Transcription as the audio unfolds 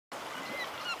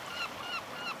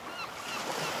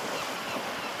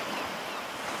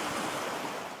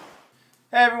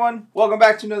Hey everyone, welcome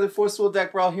back to another Forceful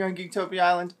Deck Brawl here on Geektopia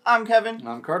Island. I'm Kevin.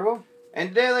 I'm Cardwell. And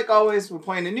today, like always, we're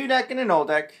playing a new deck and an old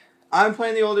deck. I'm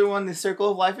playing the older one, the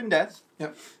Circle of Life and Death.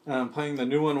 Yep. And I'm playing the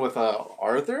new one with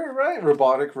Arthur, right?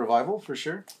 Robotic Revival, for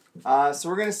sure. So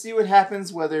we're going to see what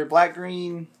happens, whether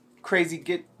black-green crazy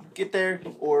get there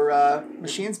or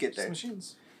machines get there.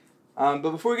 Machines. But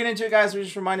before we get into it, guys, we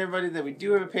just remind everybody that we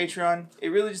do have a Patreon. It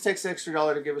really just takes an extra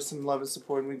 $1 to give us some love and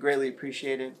support, and we greatly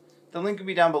appreciate it. The link will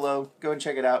be down below. Go and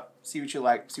check it out. See what you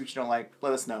like. See what you don't like.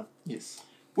 Let us know. Yes.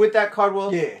 With that,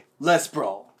 Cardwell, Yeah. let's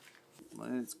brawl.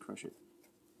 Let's crush it.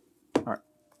 All right.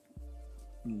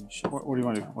 What do you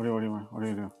want to do? What do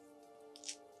you do?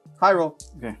 High roll.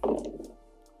 Okay.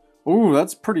 Ooh,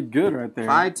 that's pretty good right there.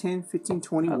 5, 10, 15,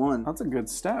 21. That's a good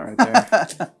stat right there.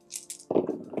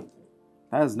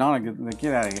 That is not a good...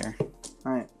 Get out of here.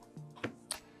 All right.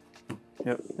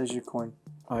 Yep. There's your coin.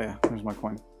 Oh, yeah. There's my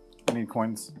coin. I need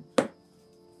coins.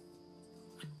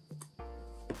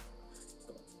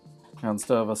 Now,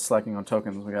 instead of us slacking on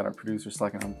tokens, we got our producer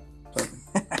slacking on tokens.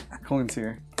 Coins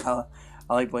here. I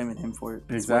like blaming him for it.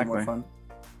 It's Exactly. way more fun.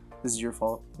 This is your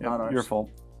fault, Yep, not ours. your fault.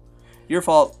 Your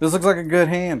fault. This looks like a good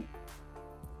hand.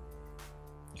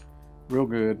 Real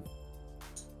good.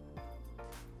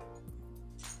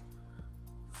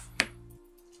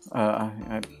 Yeah.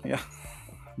 I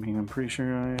mean, I'm pretty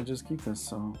sure I just keep this,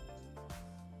 so...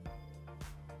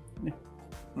 Yeah.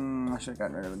 I should have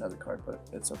gotten rid of another card, but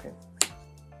it's okay.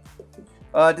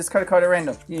 Discard a card at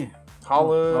random. Yeah.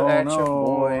 Holla at your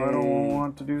boy. I don't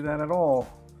want to do that at all.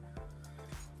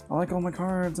 I like all my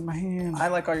cards in my hand. I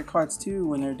like all your cards too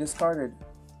when they're discarded.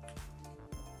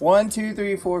 1, 2,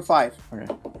 3, 4, 5. Okay.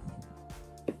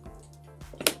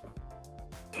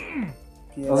 Get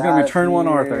That was gonna be out turn one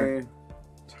here. Arthur.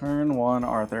 Turn one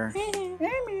Arthur.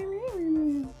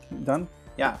 Done?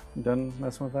 Yeah. You done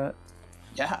messing with that?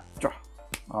 Yeah. Draw.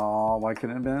 Oh, why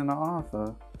couldn't it have been an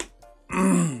Arthur?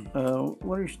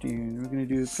 Waterstein. We're gonna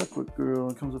do Clockwork Girl.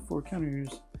 It comes with 4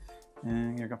 counters.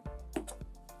 And here you go.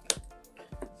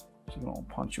 She's gonna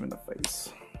punch you in the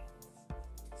face.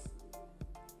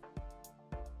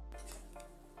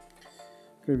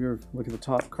 Graveyard, look at the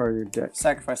top card of your deck.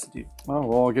 Sacrifice the dude. Oh,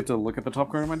 well, I get to look at the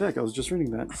top card of my deck. I was just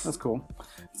reading that. That's cool.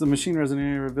 It's a machine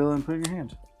resonator, reveal, and put it in your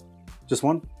hand. Just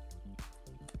one?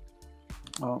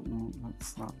 Oh, no,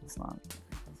 that's not. Sorry.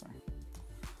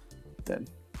 Dead.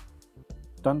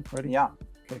 Done? Ready? Yeah.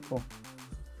 Okay, cool.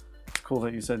 Cool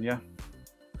that you said yeah.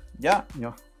 Yeah.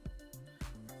 Yeah.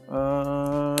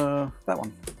 That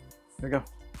one. There you go.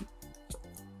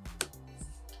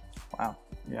 Wow.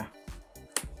 Yeah.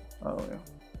 Oh, yeah.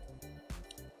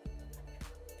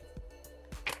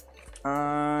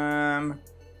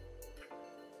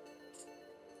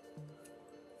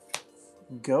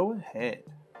 Go ahead.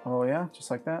 Oh, yeah? Just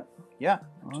like that? Yeah,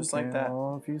 just like that.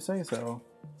 Well, if you say so.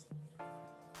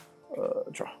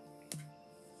 Draw.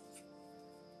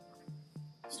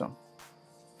 Stone.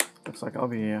 Looks like I'll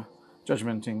be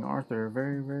judgmenting Arthur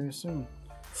very, very soon.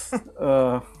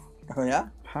 Oh yeah?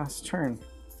 Pass turn.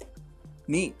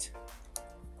 Neat.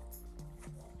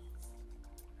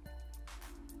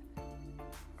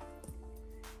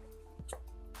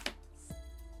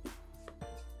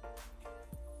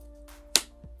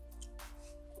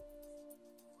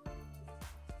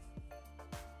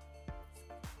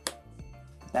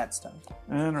 That's done.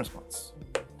 And response.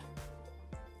 Do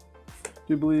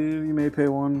you believe you may pay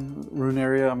 1 rune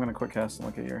area? I'm going to quick cast and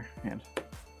look at your hand.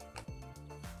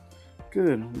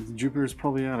 Good. Jupiter's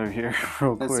probably out of here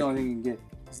real quick. That's the only thing you can get.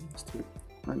 It's two.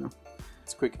 I know.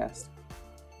 It's quick cast.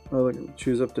 Oh, look,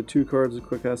 choose up to 2 cards with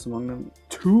quick cast among them.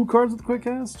 2 cards with quick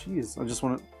cast? Jeez, I just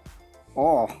want it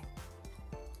all.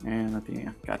 And at the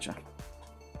end, gotcha.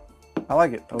 I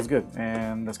like it. That was good.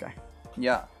 And this guy.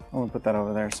 Yeah. I'm going to put that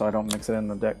over there so I don't mix it in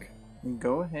the deck.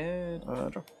 Go ahead.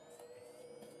 Draw.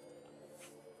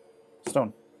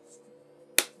 Stone.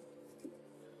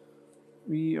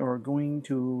 We are going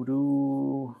to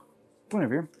do one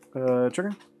over here.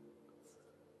 Trigger.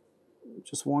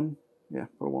 Just 1. Yeah,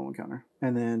 put a 1 counter.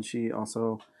 And then she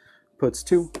also puts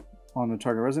 2 on the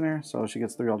target resonator, so she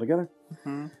gets 3 altogether.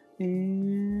 And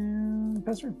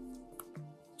pass turn.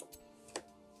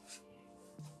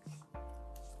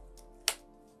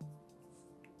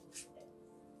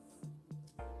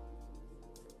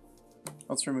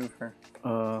 Let's remove her.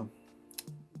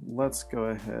 Let's go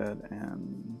ahead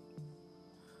and...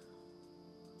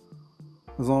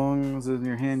 As long as it's in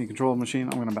your hand, you control the machine,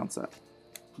 I'm going to bounce that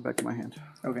back in my hand.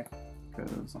 Okay.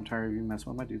 Because I'm tired of you messing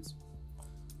with my dudes.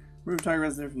 Remove target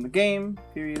resident from the game,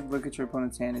 period. Look at your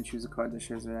opponent's hand and choose a card that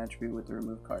shares an attribute with the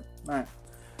removed card. Alright.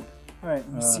 Alright,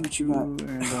 let me see what you got.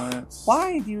 2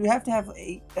 Why do you have to have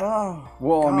 8? Oh.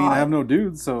 Well, God. I mean, I have no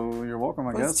dudes, so you're welcome,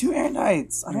 I guess. It's 2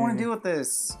 Airknights. I don't want to deal with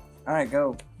this. Alright,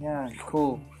 go. Yeah,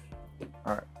 cool.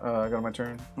 Alright, I got my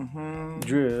turn. Mm-hmm.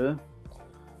 Draw.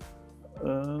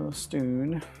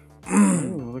 Stoon.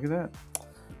 Ooh, look at that.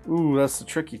 Ooh, that's the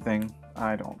tricky thing.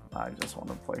 I just want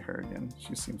to play her again.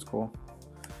 She seems cool.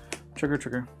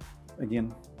 Trigger.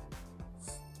 Again.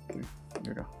 There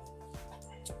you go.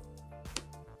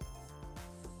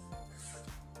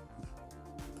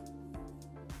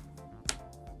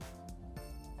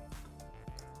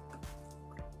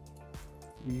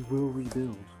 We will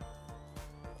rebuild.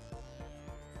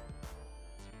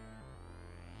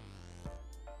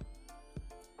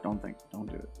 Don't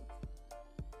do it.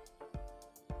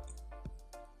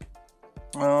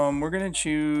 We're gonna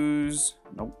choose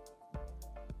Nope.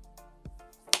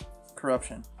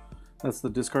 corruption. That's the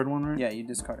discard one, right? Yeah, you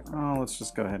discard it. Oh, let's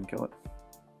just go ahead and kill it.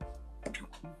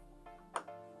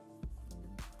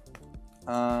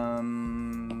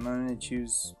 I'm gonna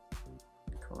choose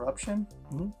corruption.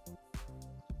 Mm-hmm.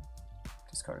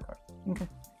 Discard a card. Okay.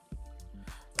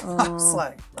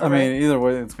 Slag. I mean, either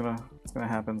way, it's gonna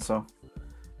happen. So.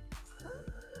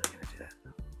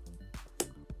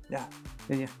 Yeah.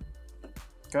 Yeah.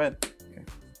 Go ahead. Okay.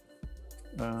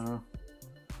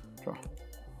 Draw.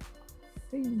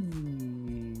 Hey.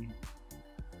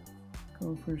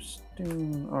 Go for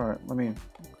Stoon. All right. Let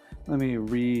me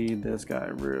read this guy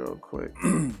real quick.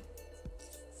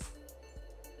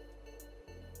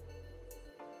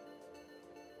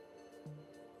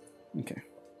 Okay.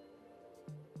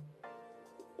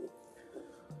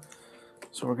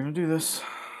 So we're gonna do this.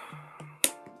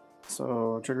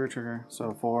 So trigger.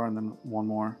 So 4 and then 1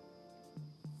 more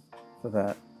for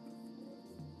that.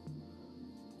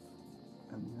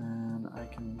 And then I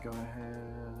can go ahead.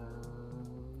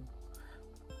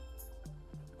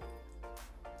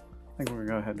 I think we're gonna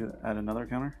go ahead and add another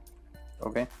counter.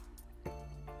 Okay.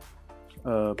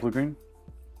 Blue-green.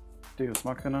 Deus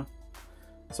Machina.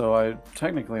 So I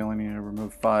technically only need to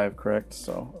remove 5, correct?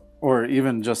 So, or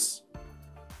even just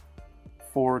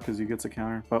 4 because he gets a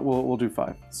counter, but we'll do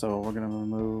 5. So we're gonna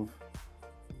remove.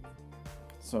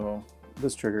 So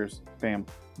this triggers, bam.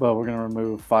 But we're gonna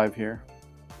remove 5 here.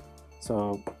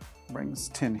 So brings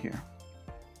 10 here.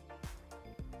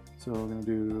 So we're gonna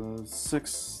do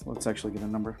 6. Let's actually get a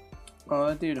number.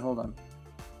 Oh, dude, hold on.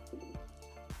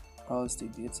 Oh, this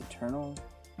dude gets eternal.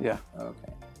 Yeah.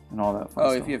 Okay. And all that fun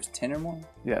Oh, stuff. if you have 10 or more.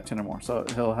 Yeah, 10 or more. So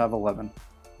he'll have 11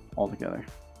 altogether.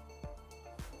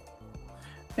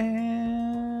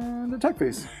 And attack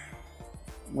phase.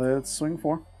 Let's swing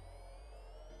 4.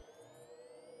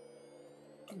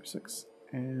 6.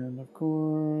 And of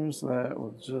course, that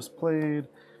was just played.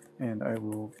 And I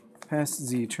will pass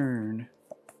the turn.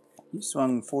 You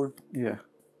swung 4. Yeah.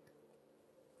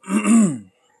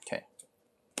 Okay.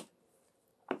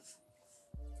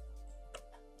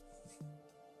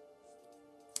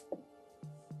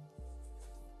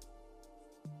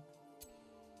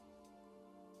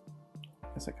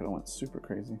 Guess I could have went super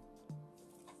crazy.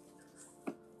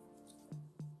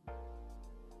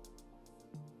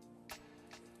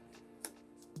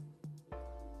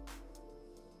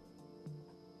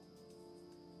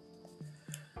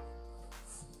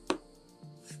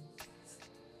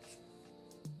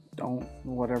 Don't,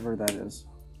 whatever that is.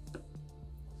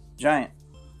 Giant.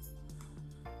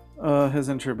 His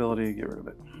enter ability, get rid of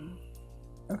it.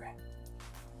 Okay.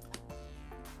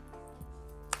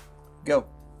 Go.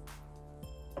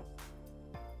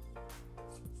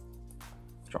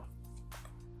 Draw.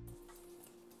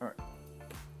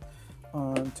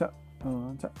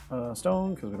 Alright.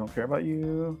 Stone, because we don't care about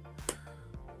you.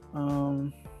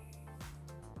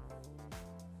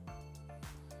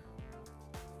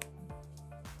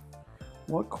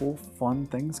 What cool, fun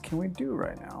things can we do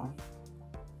right now?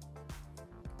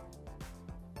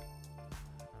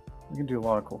 We can do a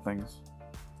lot of cool things.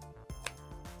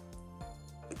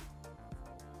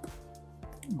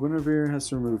 Guinevere has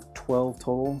to remove 12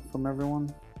 total from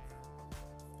everyone.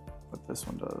 But this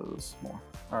one does more.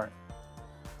 Alright.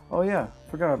 Oh yeah,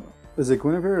 forgot. Is it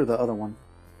Guinevere or the other one?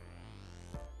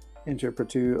 Interpret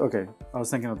 2. Okay, I was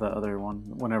thinking of the other one.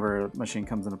 Whenever a machine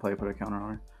comes into play, put a counter on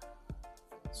her.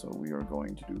 So we are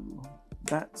going to do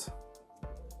that.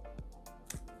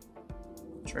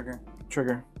 Trigger.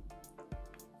 Trigger.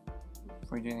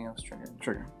 Before you do anything else, trigger.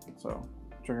 Trigger. So,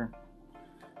 trigger.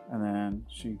 And then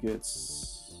she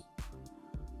gets...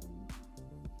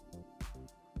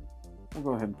 We'll go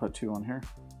ahead and put 2 on here.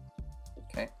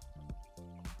 Okay.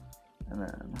 And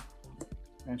then...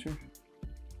 Answer.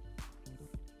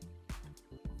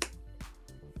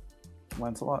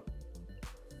 Lancelot.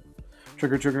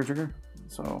 Trigger.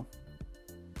 So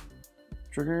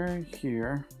trigger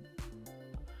here.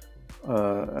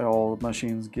 All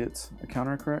machines get a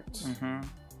counter, correct? Mm-hmm.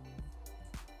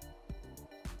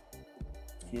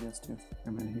 He does too.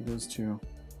 And then he does too.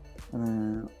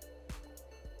 And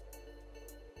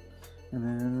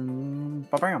then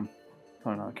ba-bam!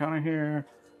 Put another counter here.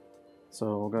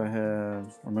 So we'll go ahead,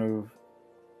 remove.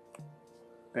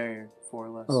 Barrier, 4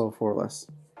 less. Oh, 4 less.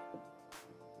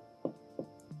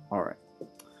 Alright.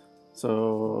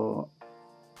 So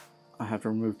I have to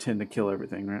remove 10 to kill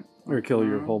everything, right? Or kill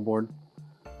your whole board.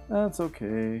 That's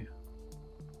okay.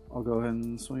 I'll go ahead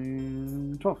and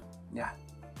swing 12. Yeah.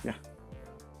 Yeah.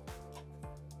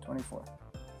 24.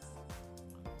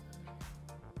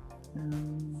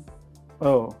 And,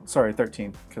 oh, sorry,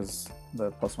 13, because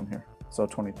the +1 here. So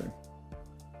 23.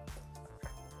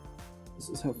 Does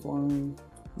this have flying?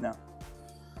 No.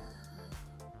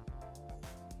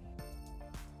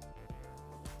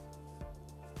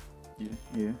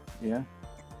 Yeah.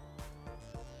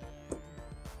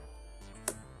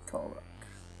 Call back.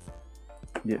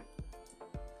 Yeah.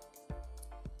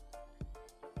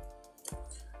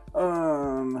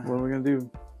 What are we gonna do?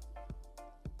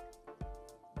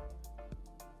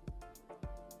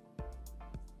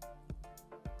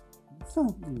 It's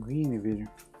not green division.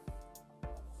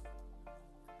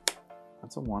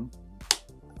 That's a 1.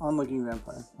 Onlooking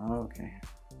vampire. Okay.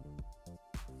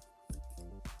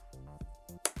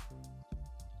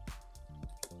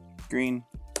 Green,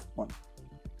 1.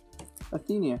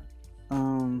 Athenia.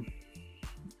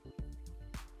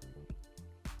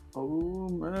 Oh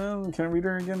man, can I read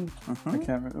her again? Uh-huh. I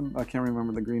can't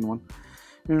remember the green one.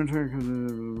 You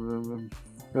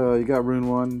got rune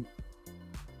 1.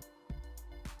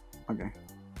 Okay.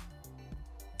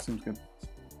 Seems good.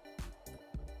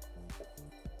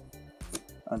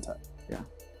 Untap. Yeah.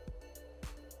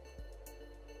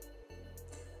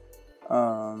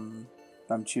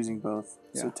 I'm choosing both.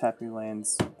 Yeah. So tap your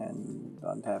lands and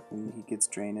untap, and he gets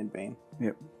Drain and Bane.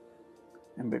 Yep.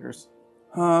 And biggers.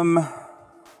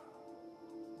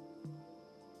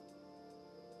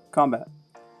 Combat.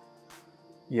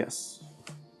 Yes.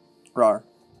 Rar.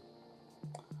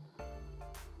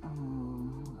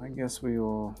 I guess we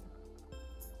will.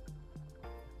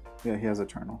 Yeah, he has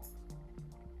Eternal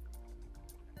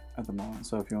at the moment.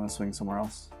 So if you want to swing somewhere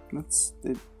else, That's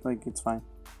it. Like, it's fine.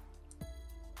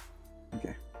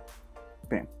 okay.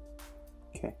 Bam.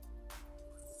 Okay.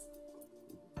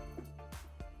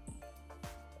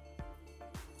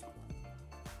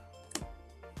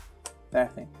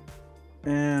 That thing.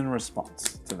 In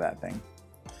response to that thing,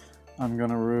 I'm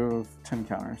gonna remove 10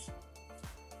 counters.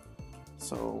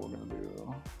 So we're gonna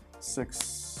do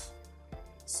 6,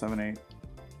 7, 8,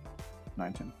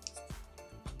 9, 10.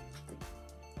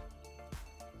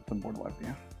 The board wipe,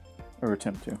 yeah. Or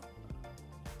attempt to.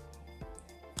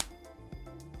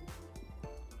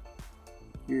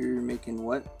 You're making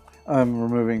what? I'm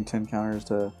removing 10 counters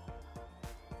to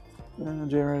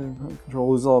generate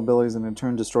control, lose all abilities, and in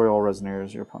turn destroy all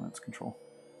resonators your opponents control.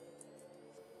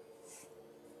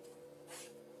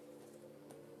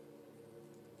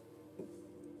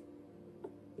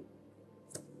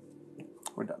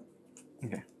 We're done.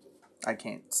 Okay. I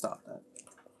can't stop that.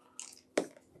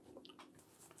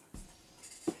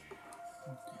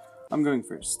 I'm going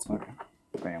first. Okay.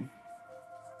 Bam.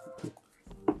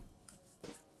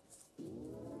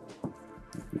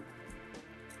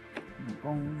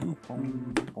 Boom,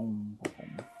 boom, boom,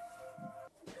 boom.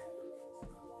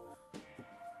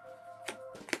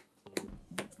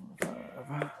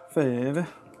 5.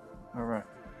 All right.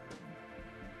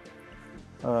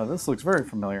 This looks very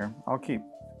familiar. I'll keep.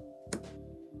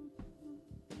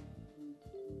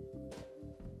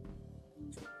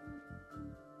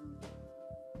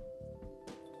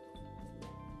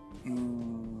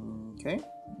 Okay.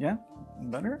 Yeah.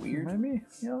 Better. Weird. Maybe.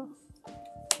 Yeah.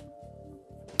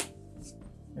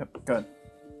 Yep. Good.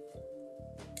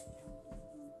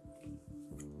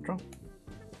 Draw.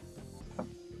 Yep.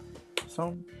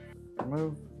 So,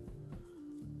 remove.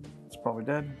 It's probably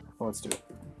dead. Well, let's do it.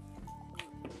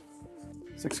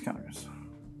 6 counters.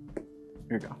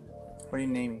 Here you go. What are you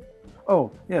naming?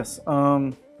 Oh, yes.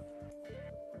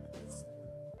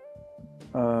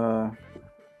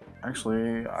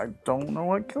 Actually, I don't know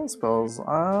what kill spells.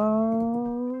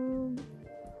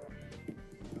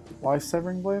 Life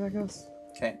Severing Blade, I guess?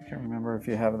 Okay. I can't remember if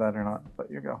you have that or not, but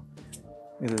here you go.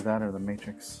 Either that or the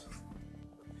Matrix.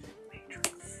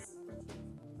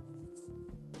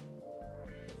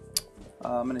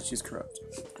 I'm gonna choose Corrupt.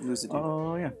 Lose a dude.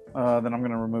 Oh, yeah. Then I'm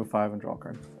gonna remove 5 and draw a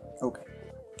card. Okay.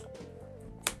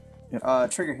 Yep.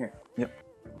 Trigger here. Yep.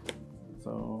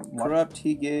 So, Corrupt,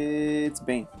 he gets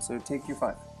Bane. So take your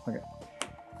 5. Okay.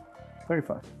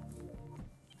 35.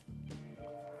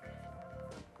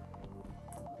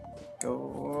 Go.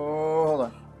 Hold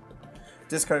on.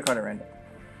 Discard a card at random.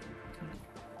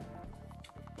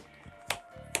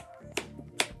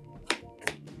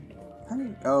 How do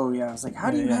you, oh yeah, I was like,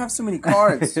 how do you have so many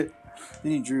cards? Then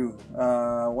he drew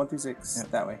 1 through 6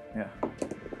 that way. Yeah.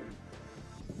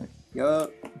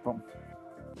 Yup. Boom.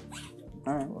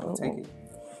 All right, I'll take it.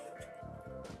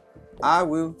 I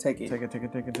will take it. Take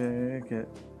it.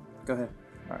 Go ahead.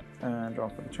 All right, and draw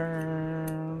for the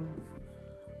turn.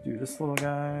 Do this little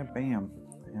guy. Bam.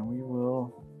 And we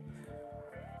will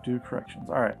do corrections.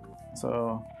 All right.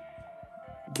 So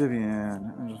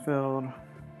Vivian, Angel Field.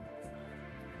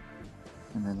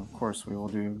 And then, of course, we will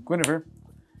do Guinevere.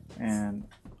 And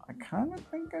I kind of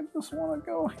think I just want to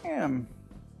go ham.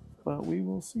 But we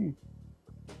will see.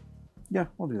 Yeah,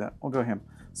 we'll do that. We'll go ham.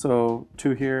 So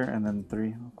 2 here and then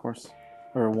 3, of course.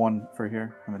 Or 1 for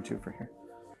here and then 2 for here.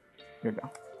 Here we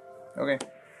go. Okay.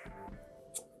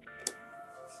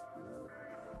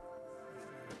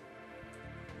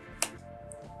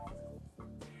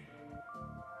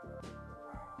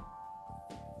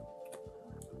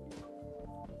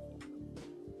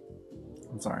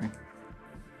 I'm sorry.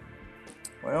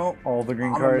 Well, all the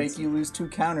green I'm cards. gonna make you lose 2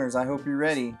 counters. I hope you're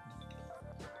ready.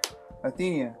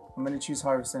 Athenia, I'm gonna choose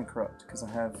Harvest and Corrupt because I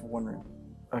have 1 room.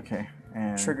 Okay,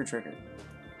 and Trigger.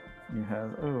 You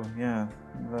have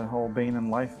the whole Bane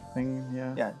and Life thing,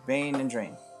 yeah. Yeah, Bane and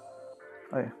Drain.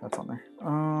 Oh yeah, that's on there.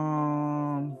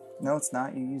 No, it's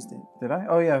not. You used it. Did I?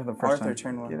 Oh yeah, the first Arthur, time.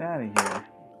 turn 1. Get out of here.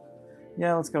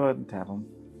 Yeah, let's go ahead and tap him.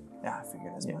 Yeah, I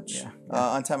figured as much. Yeah.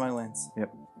 Untap my lands.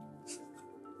 Yep.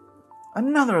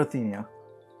 Another Athenia.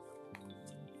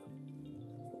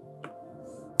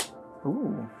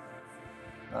 Ooh.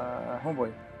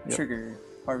 Homeboy. Yep. Trigger,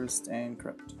 Harvest, and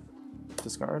Corrupt.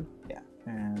 Discard? Yeah.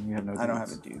 And you have no I don't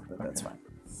have a dude, but that's fine.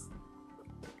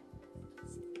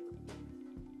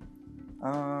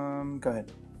 Go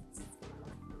ahead.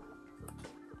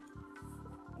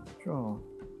 Draw.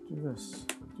 Do this.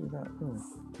 Do that. Ooh,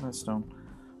 that stone.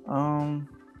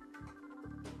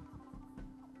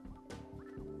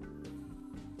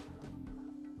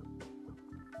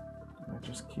 I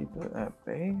just keep it at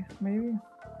bay, maybe?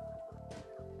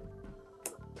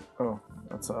 Oh,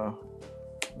 that's a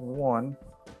 1.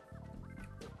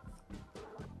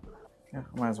 Yeah,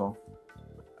 might as well.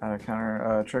 Add a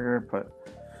counter trigger, put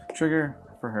trigger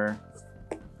for her,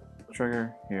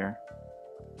 trigger here,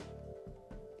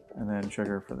 and then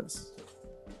trigger for this.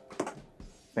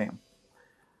 Bam.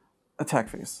 Attack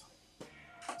phase.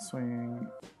 Swing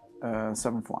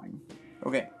 7 flying.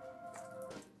 Okay.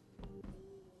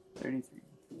 33.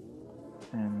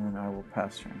 And then I will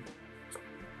pass turn.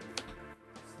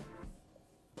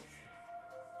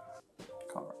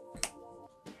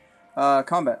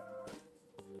 Combat.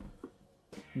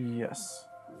 Yes.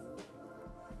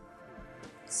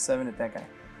 7 at that guy.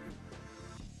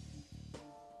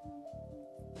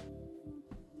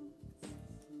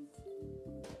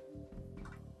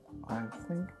 I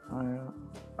think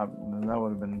that would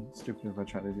have been stupid if I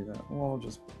tried to do that. We'll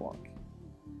just block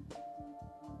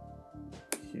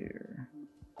here.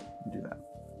 Do that.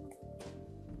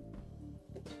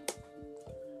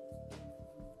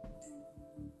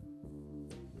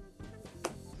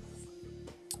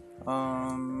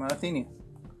 Athenia.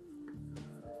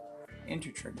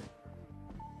 Enter trigger.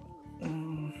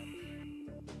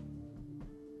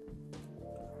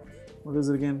 What is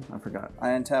it again? I forgot. I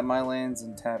untap my lands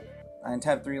and tap. I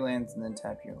untap 3 lands and then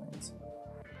tap your lands.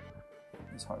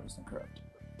 It's Harvest and Corrupt.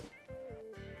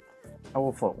 I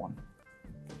will float 1.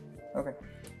 Okay.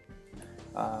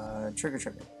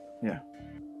 Trigger. Yeah.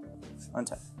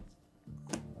 Untap.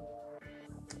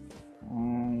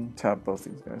 Tap both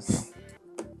these guys.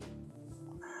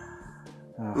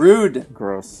 Ugh, Rude.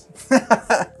 Gross.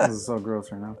 This is so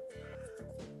gross right now.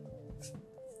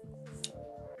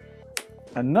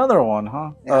 Another one,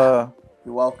 huh? Yeah.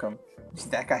 You're welcome.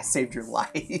 That guy saved your life.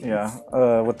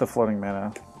 Yeah. With the floating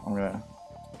mana, I'm gonna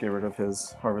get rid of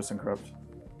his Harvest and Corrupt.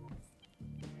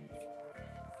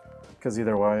 Because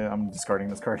either way, I'm discarding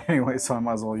this card anyway, so I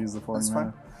might as well use the floating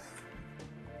mana.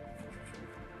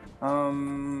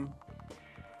 Fine.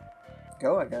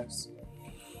 Go, I guess.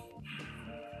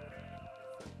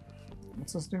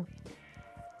 What's this do?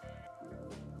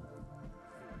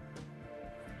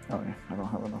 Oh yeah, I don't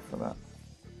have enough for that.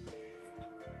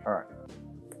 Alright.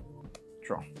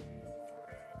 Draw.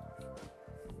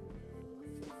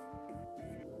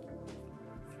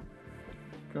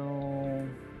 Go.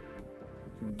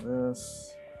 Do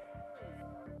this.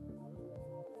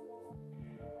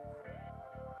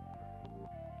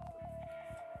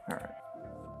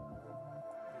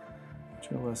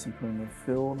 2 less than put in the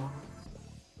field.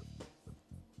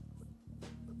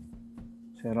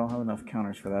 See, I don't have enough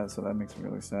counters for that, so that makes me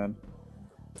really sad.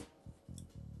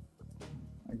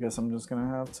 I guess I'm just gonna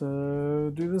have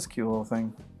to do this cute little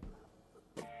thing.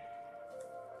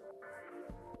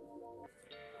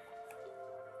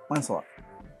 Lancelot.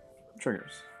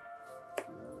 Triggers.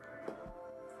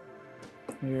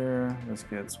 Here, this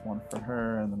gets 1 for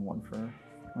her, and then 1 for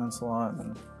Lancelot, and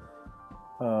then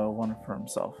 1 for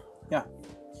himself. Yeah.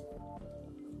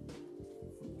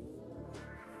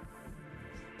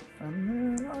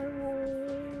 And then I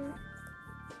will...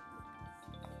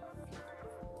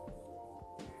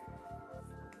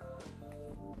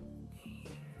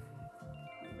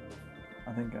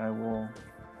 I think I will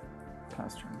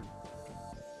pass turn.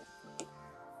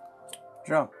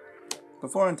 Draw.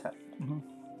 Before untap. Mm-hmm.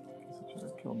 I should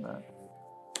have killed that.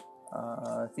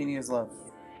 Athena's Love.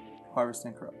 Harvest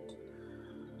and Corrupt.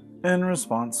 In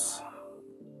response,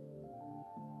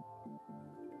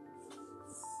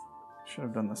 should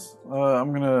have done this.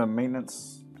 I'm gonna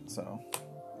maintenance, so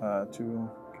 2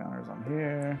 counters on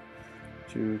here,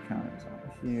 2 counters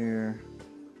on here.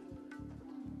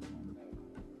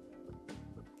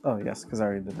 Oh yes, because I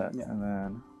already did that. Yeah. And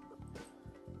then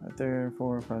right there,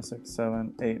 4, 5, 6,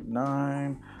 7, 8,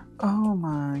 9. Oh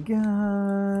my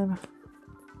god!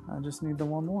 I just need the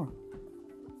 1 more.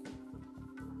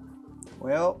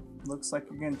 Well, looks like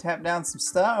you're gonna tap down some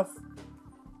stuff.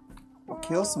 Or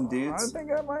kill some dudes. I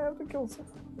think I might have to kill some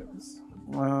dudes.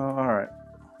 Well, alright.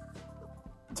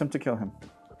 Attempt to kill him.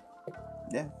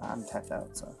 Yeah, I'm tapped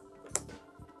out, so.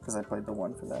 Because I played the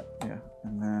 1 for that. Yeah,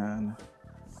 and then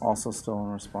also still in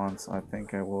response, I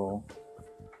think I will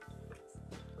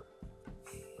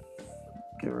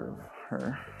get rid of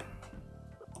her.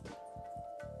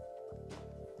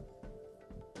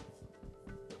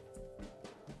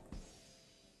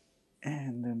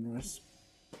 And then This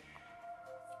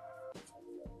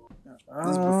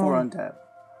is before untap.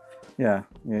 Yeah.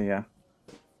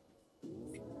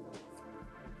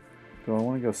 Do I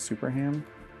want to go super ham?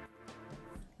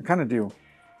 I kind of do.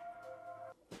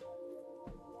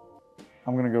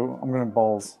 I'm gonna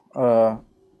balls.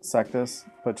 Sack this,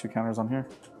 put 2 counters on here.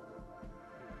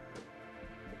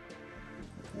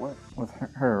 What? With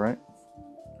her, right?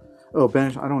 Oh,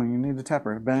 banish, I don't even need to tap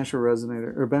her. Banish a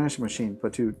resonator, or banish a machine,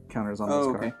 put 2 counters on this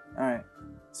card. Okay. Alright.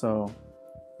 So,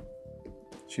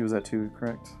 she was at 2,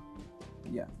 correct?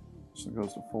 Yeah. So it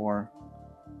goes to 4,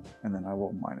 and then I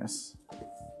will minus.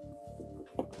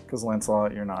 Because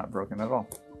Lancelot, you're not broken at all.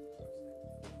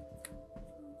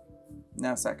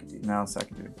 Now sack a dude. Now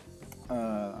sack a dude.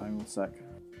 I will sack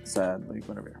Sad, League,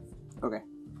 whatever here. Okay.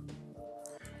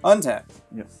 Untap.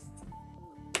 Yep.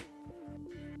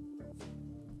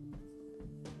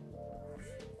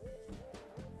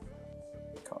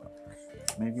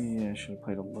 Maybe I should have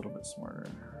played a little bit smarter.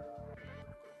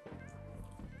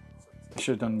 I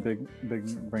should have done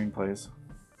big brain plays.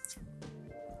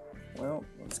 Well,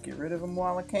 let's get rid of him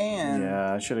while I can.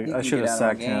 Yeah, I should have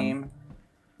sacked him.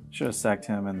 Should have sacked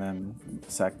him and then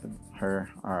sacked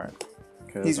her. All right.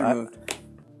 He's removed.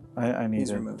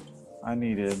 He's removed. I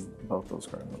needed both those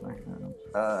cards in my hand.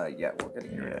 Yeah, we're gonna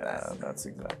get rid of that. Yeah, that's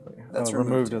exactly. That's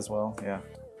removed as well. Yeah.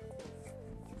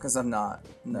 Because I'm not.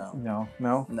 No.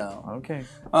 No. No. Okay.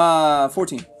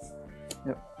 14.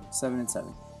 Yep. 7 and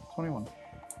 7. 21.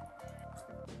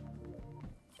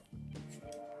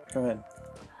 Go ahead.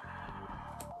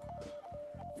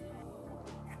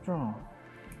 Draw.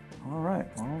 All right.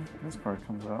 Well, this card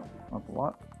comes out up a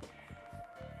lot.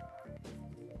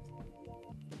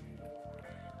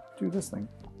 Do this thing.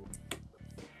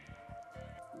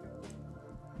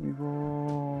 We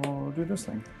will do this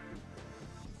thing.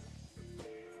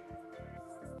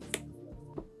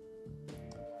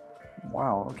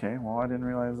 Wow, okay. Well, I didn't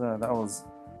realize that. That was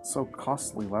so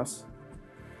costly less.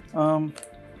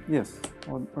 Yes,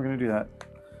 we're going to do that.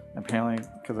 Apparently,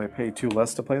 because I paid 2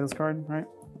 less to play this card, right?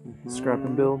 Mm-hmm. Scrap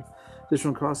and build.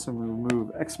 Additional costs, and we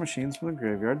remove X machines from the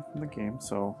graveyard from the game.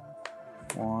 So,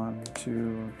 1,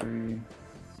 2, 3,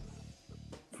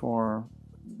 4.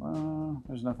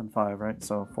 There's nothing 5, right?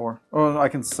 So 4. Oh, I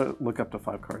can look up to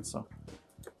 5 cards. So,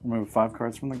 remove 5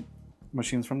 cards from the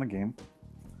machines from the game.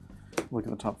 Look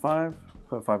at the top 5.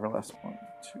 Put 5 or less. 1,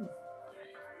 2, 3,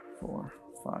 4,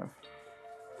 5.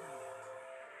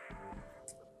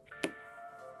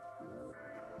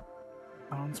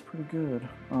 Oh, that's pretty good.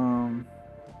 I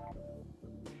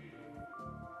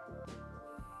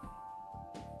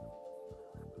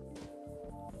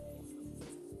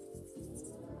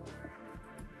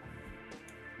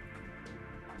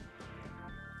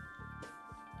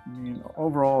mean,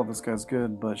 overall, this guy's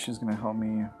good, but she's gonna help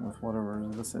me with whatever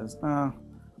this is. No.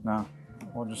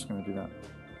 we're just gonna do that.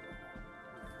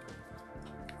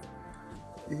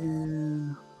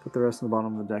 And put the rest in the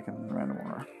bottom of the deck in random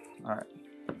order. Alright.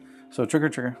 So trigger,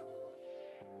 trigger.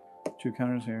 2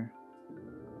 counters here.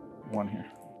 1 here.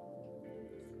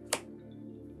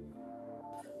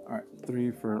 Alright,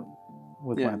 3 for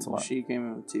with Lancelot. She came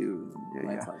in with 2. Yeah,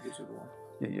 Lancelot gives her the 1.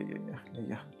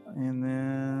 Yeah. And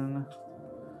then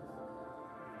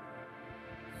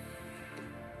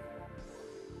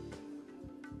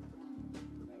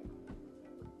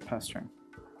pass turn.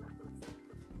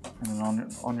 And then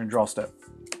on your draw step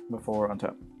before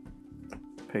untap,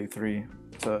 pay 3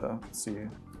 to see.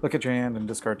 Look at your hand and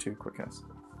discard 2 quick cast.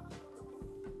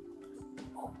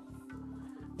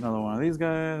 Another one of these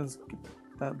guys. Get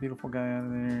that beautiful guy out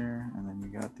of there, and then you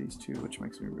got these 2, which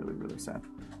makes me really, really sad.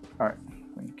 All right,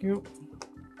 thank you.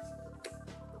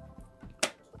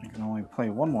 I can only play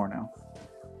 1 more now.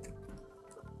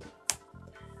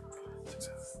 6,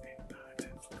 7, 8, 9, 10.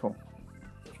 Cool.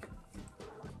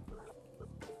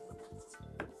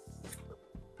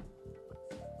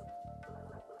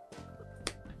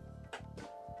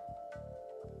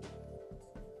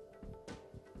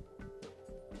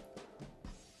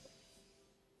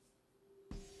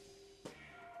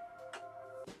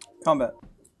 Combat.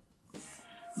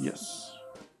 Yes.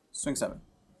 Swing 7.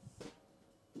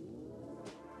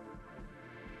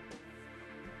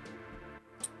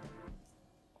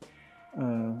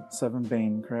 7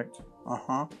 Bane, correct?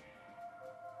 Uh-huh.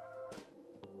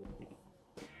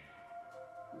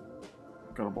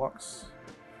 Go to blocks.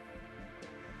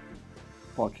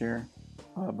 Block here.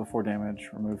 Before damage,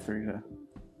 remove 3 to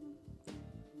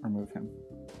remove him.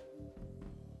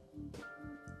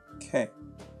 Okay.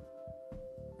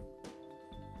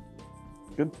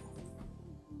 Good.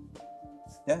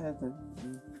 Yeah,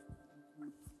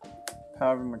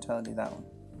 Power of Immortality, that one.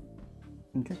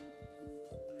 Okay.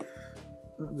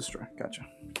 Destroy. Gotcha.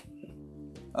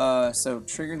 So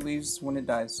trigger leaves when it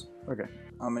dies. Okay.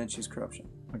 I'm gonna choose Corruption.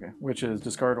 Okay. Which is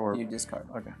discard or? You discard.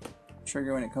 Okay.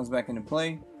 Trigger when it comes back into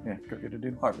play. Yeah. Go get a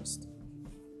dude. Harvest.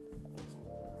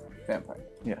 Vampire.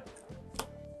 Yeah.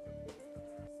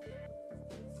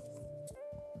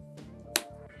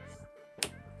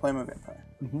 Play my Vampire.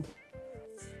 Mm-hmm.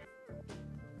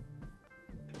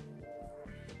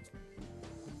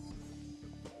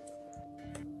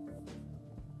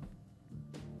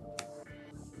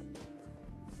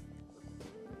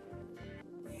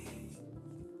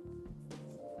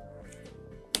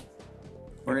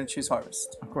 We're gonna choose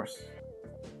Harvest. Of course.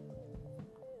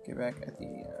 Get back at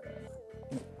the.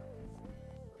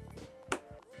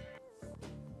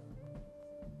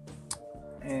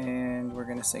 And we're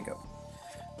gonna say go.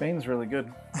 Bane's really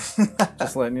good.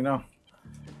 Just letting you know.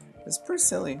 It's pretty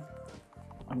silly.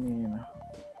 I mean,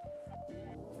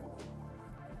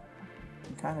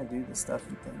 You kind of do the stuff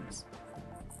and things.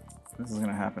 this is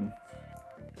gonna happen.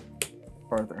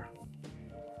 Arthur.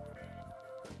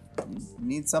 You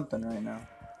need something right now.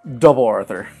 Double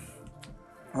Arthur.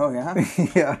 Oh yeah.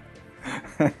 Yeah.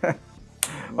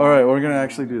 All right, we're gonna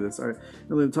actually do this. All right,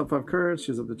 you leave the top 5 cards.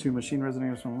 Choose up to 2 machine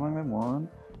resonators from among them. 1,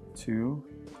 2,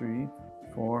 3,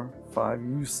 4, 5.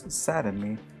 You sadden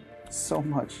me so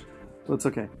much, but it's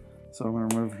okay. So I'm gonna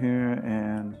remove here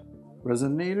and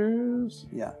resonators.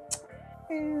 Yeah.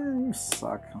 And you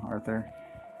suck, Arthur.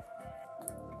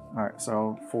 All right,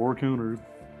 so 4 counters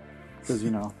because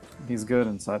you know he's good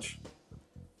and such.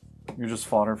 You're just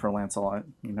fodder for Lancelot.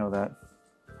 You know that.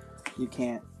 You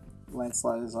can't.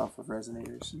 Lancelot is off of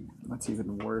Resonators. That's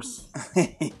even worse.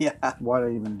 Yeah. Why'd I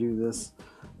even do this?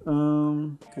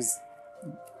 Because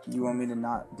you want me to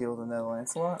not deal with another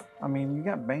Lancelot? I mean, you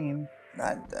got Bane.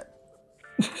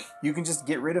 You can just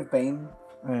get rid of Bane.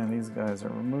 And these guys are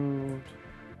removed.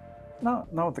 No,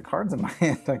 not with the cards in my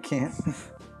hand. I can't.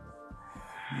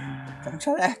 I'm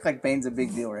trying to act like Bane's a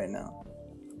big deal right now.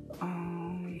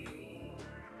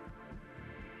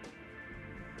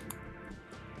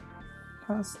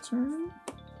 Pass turn.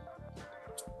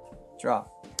 Draw.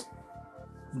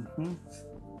 Mm-hmm.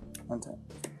 Untap.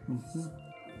 Mm-hmm.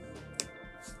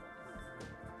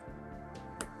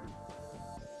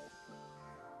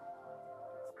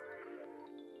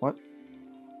 What?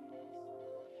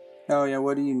 Oh yeah,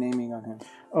 what are you naming on him?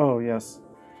 Oh, yes.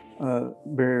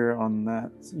 Barrier on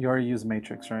that. You already used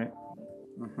Matrix, right?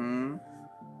 Mm-hmm.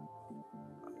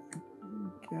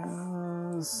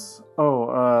 Guess.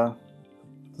 Oh,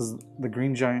 the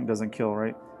green giant doesn't kill,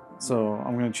 right? So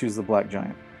I'm gonna choose the black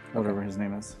giant, whatever his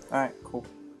name is. Alright, cool.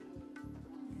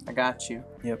 I got you.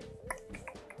 Yep.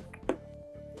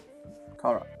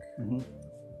 Call Rock. Mm-hmm.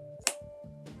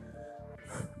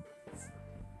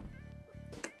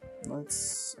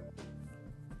 Let's...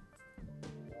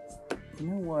 You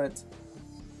know what?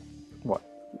 What?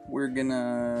 We're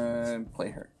gonna play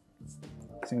her.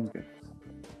 Seems good.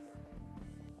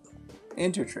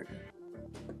 Enter trigger.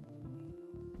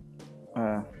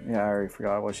 Yeah, I already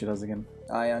forgot what she does again.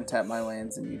 I untap my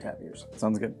lands and you tap yours.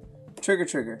 Sounds good.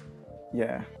 Trigger.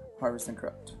 Yeah. Harvest and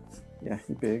corrupt. Yeah,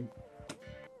 you big.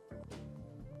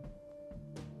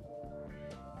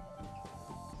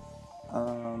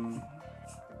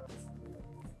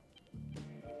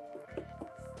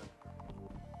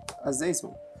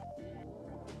 Azazel.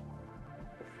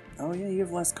 Oh yeah, you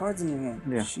have less cards in your hand.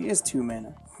 Yeah. She is 2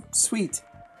 mana. Sweet.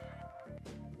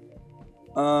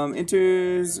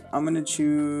 Enters. I'm gonna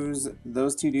choose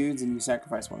those 2 dudes, and you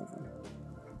sacrifice one of them.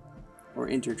 Or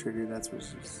enter trigger. That's what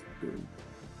she's doing.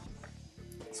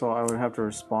 So I would have to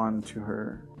respond to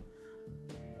her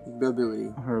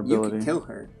Ability. Her ability. You can kill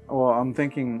her. Well, I'm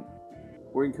thinking.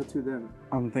 Or you can kill 2 of them.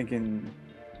 I'm thinking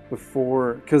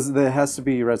before, because there has to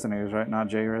be resonators, right? Not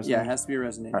J resonators. Yeah, it has to be a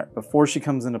resonator. All right, before she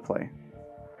comes into play,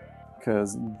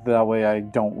 because that way I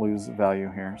don't lose value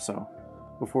here. So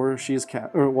before she's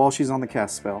or while she's on the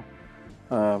cast spell,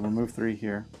 remove 3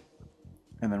 here,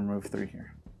 and then remove 3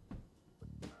 here.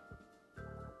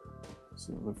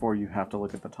 So before you have to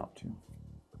look at the top 2.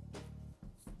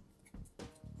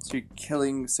 So you're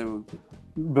killing. So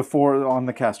Before on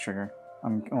the cast trigger, I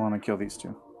want to kill these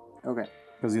 2. okay.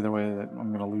 Because either way,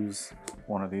 I'm gonna lose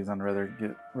one of these. I'd rather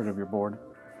get rid of your board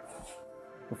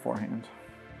beforehand.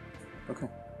 Okay.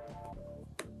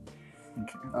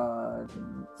 Okay.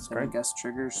 So I guess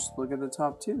triggers. Look at the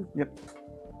top 2. Yep.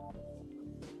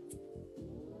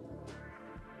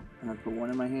 And I put 1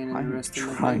 in my hand and the I'm rest in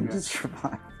my trying graveyard. to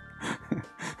survive.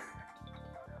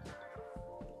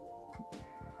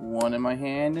 1 in my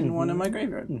hand and 1 in my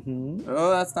graveyard. Mm-hmm.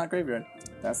 Oh, that's not graveyard.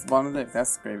 That's the bottom of the deck.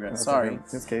 That's the graveyard. That's Sorry. okay. In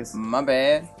this case, My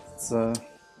bad. it's You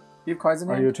have cards in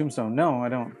Are hand? you a tombstone? No, I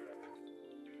don't.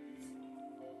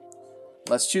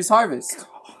 Let's choose Harvest.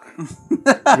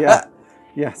 Yeah,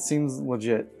 yeah, seems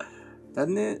legit.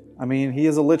 Doesn't it? I mean, he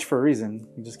is a lich for a reason.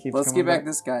 He just keeps. Let's coming get back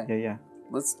this guy. Yeah, yeah.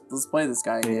 Let's play this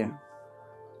guy again.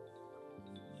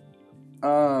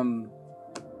 Yeah.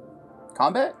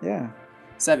 Combat? Yeah.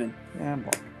 7. Yeah,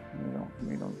 block.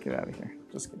 We don't get out of here.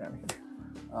 Just get out of here.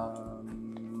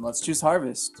 Let's choose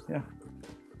Harvest. Yeah.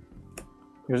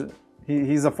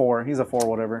 He's a 4. He's a 4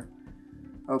 whatever.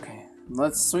 Okay.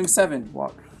 Let's swing 7.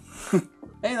 Block.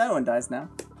 Hey, that one dies now.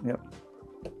 Yep.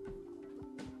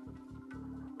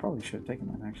 Probably should have taken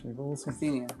that actually, but we'll see.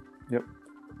 Athenia. Yep.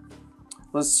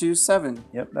 Let's choose 7.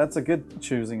 Yep, that's a good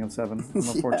choosing of 7. I'm a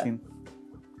 14.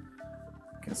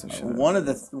 Guess I should. One of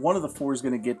the 4 is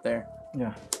gonna get there.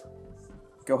 Yeah.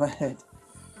 Go ahead.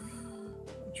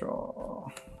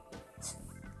 Draw.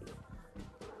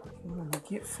 When you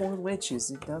get 4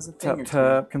 liches, it does a thing Tap, or 2.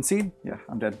 tap, concede. Yeah,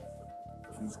 I'm dead.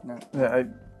 No, Yeah,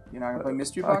 you're not gonna play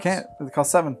Mystery I Box? can't. It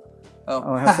costs 7. Oh. I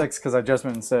only have 6 because I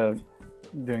adjustment instead of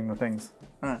doing the things.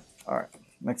 Huh. All right,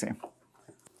 next game.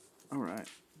 All right,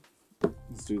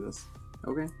 let's do this.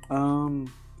 Okay.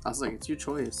 I was like, it's your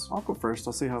choice. I'll go first.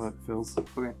 I'll see how that feels.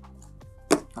 Okay.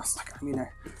 I was like,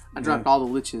 I dropped all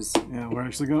the liches. Yeah, we're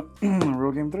actually going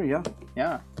real game 3. Yeah.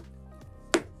 Yeah.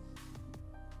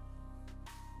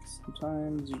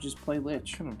 Sometimes you just play lich.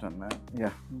 Should have done that.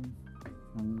 Yeah.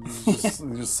 And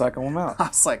just cycle them out. I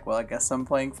was like, well, I guess I'm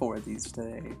playing 4 of these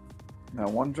today. That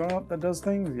one drop that does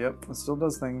things. Yep, it still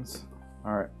does things.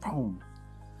 All right. Boom.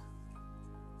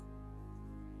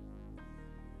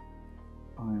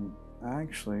 I'm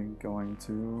actually going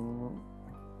to.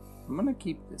 I'm gonna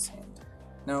keep this hand.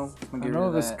 No, I'm gonna I get know rid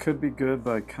of this that. could be good,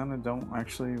 but I kind of don't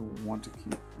actually want to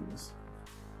keep these.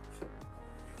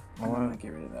 I'm gonna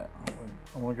get rid of that.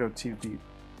 I want to go 2 deep.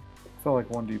 I feel like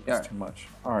 1 deep is too much.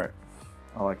 All right,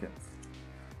 I like it.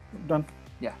 Done.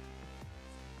 Yeah.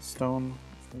 Stone,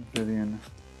 Vivian.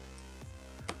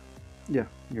 Yeah,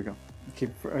 here you go.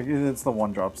 Keep. It's the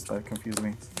 1 drops that confuse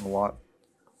me a lot.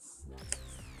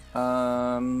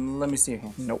 Let me see your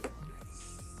hand. Nope.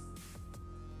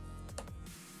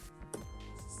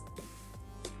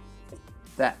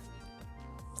 That.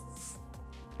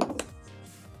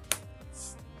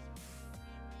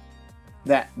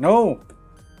 That. No.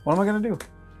 What am I gonna do?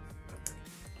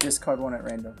 Discard 1 at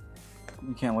random.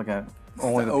 You can't look at it.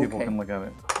 Only the people Okay. can look at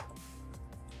it.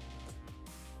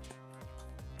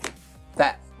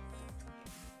 That.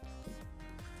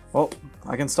 Well,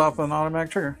 I can stop an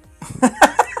automatic trigger.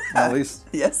 At least.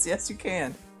 Yes, you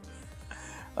can.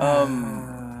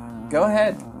 Go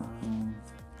ahead.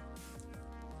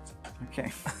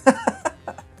 Okay.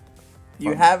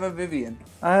 You have a Vivian.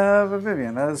 I have a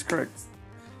Vivian, that is correct.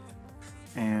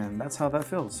 And that's how that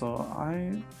feels. So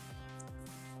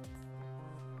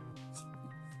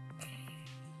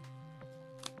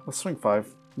Let's swing 5.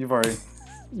 You've already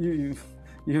you've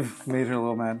made her a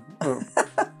little mad. Oh.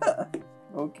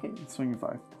 Okay, swing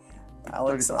 5. I'll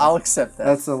accept that.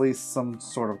 That's at least some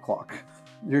sort of clock.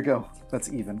 Here you go.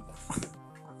 That's even.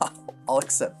 I'll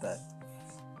accept that.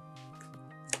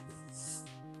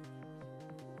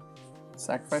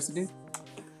 Sacrifice a dude?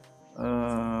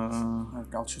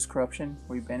 I'll choose corruption.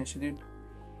 Will you banish a dude?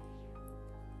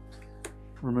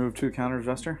 Remove 2 counters,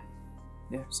 Jester.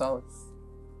 Yeah, solid.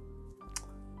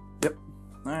 Yep.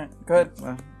 Alright, go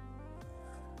ahead.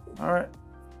 Alright.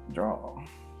 Draw.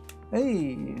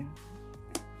 Hey! Here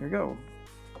we go.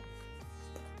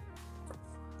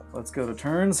 Let's go to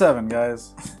turn 7,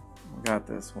 guys. We got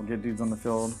this. We'll get dudes on the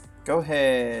field. Go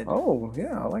ahead. Oh,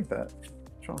 yeah, I like that.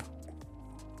 Draw.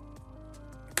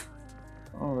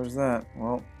 Oh, there's that.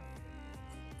 Well,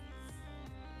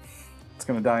 it's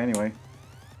gonna die anyway.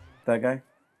 That guy?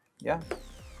 Yeah.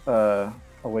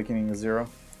 Awakening is 0.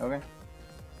 Okay.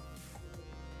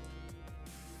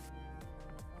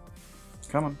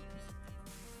 Coming.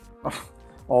 Oh,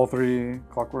 all 3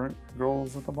 clockwork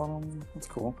girls at the bottom. That's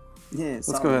cool. Yeah,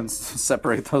 Let's go ahead and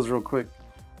separate those real quick.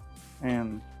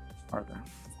 And Arthur,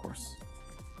 of course.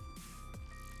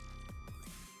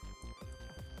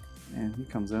 And he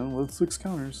comes in with 6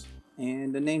 counters.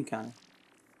 And a name counter.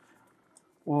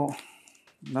 Well,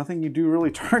 nothing you do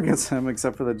really targets him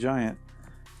except for the giant.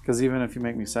 Because even if you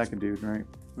make me sack a dude, right?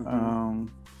 Mm-hmm.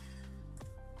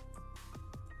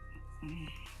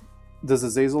 Does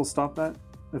Azazel stop that?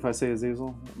 If I say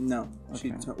Azazel? No.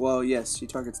 Okay. Well, yes, she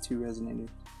targets 2 resonators.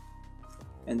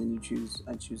 And then you choose,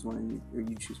 I choose one, and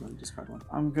you choose one, discard one.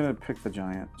 I'm going to pick the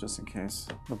giant, just in case.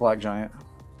 The black giant.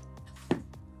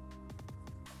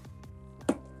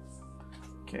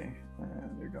 Okay,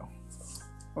 and there you go.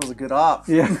 That was a good op.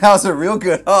 Yeah. That was a real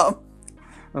good op.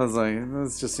 I was like,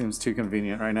 this just seems too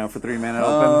convenient right now for 3 mana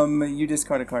open. You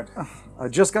discard a card. I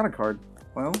just got a card.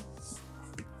 Well,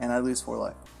 and I lose 4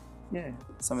 life. Yeah.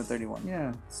 So I'm at 31.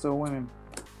 Yeah, still winning.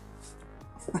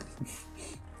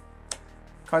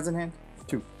 Cards in hand?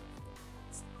 2.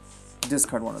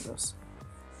 Discard one of those.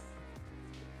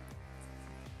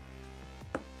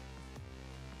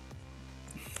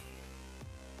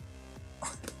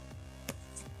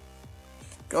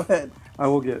 Go ahead. I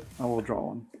will draw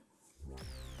one.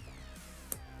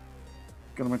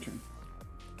 Go to my turn.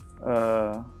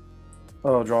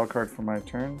 Draw a card for my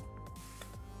turn.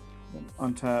 Then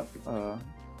untap,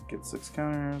 get 6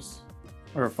 counters.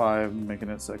 Or 5, making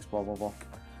it 6, blah blah blah.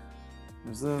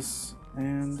 There's this,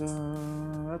 and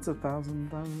that's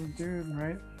 1,000 dude,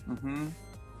 right? Mm-hmm.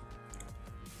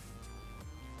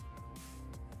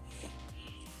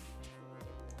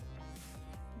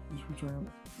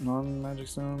 Non-magic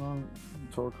stone,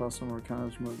 total cost number of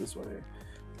counters move this way.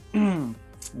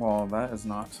 Well, that is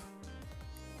not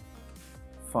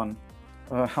fun.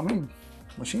 How many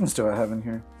machines do I have in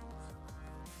here?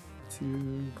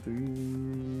 2,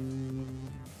 3,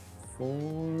 4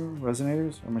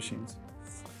 resonators or machines?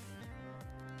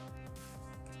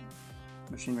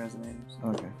 Machine resonators.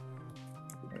 Okay.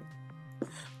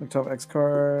 Look top X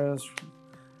cards.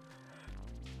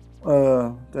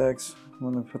 Decks.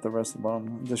 I'm gonna put the rest at the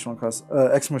bottom. Additional cost.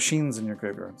 X machines in your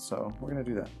graveyard. So we're gonna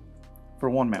do that for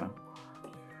 1 mana.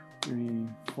 3,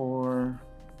 4,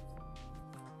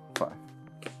 5.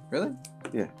 Really?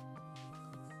 Yeah.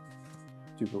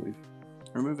 Do believe.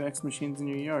 Remove X machines in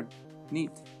your yard.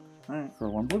 Neat. Alright. For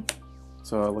 1 blue.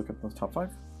 So I look at the top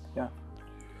 5. Yeah.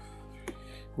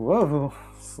 Whoa.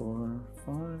 4,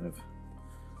 5.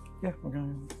 Yeah, we're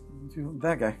gonna do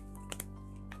that guy.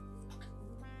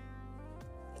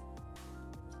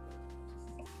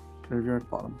 Graveyard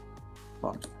bottom.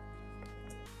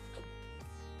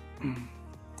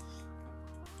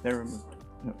 They're removed.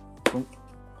 Yep. Boom.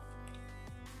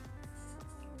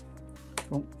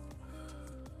 Boom.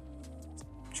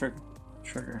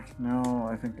 Trigger. No,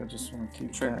 I think I just want to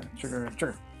keep Trigger. that.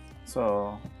 Trigger.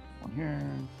 So 1 here.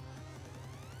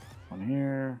 1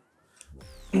 here.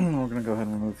 We're gonna go ahead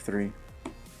and remove 3.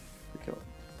 To kill it.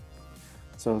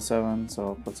 So 7.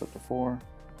 So it puts up to 4.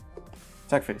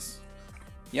 Attack face.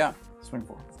 Yeah. Swing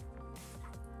 4.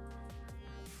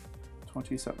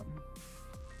 27.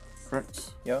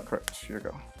 Correct? Yep. Correct. Here you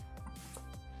go.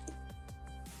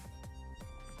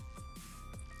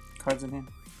 Cards in hand?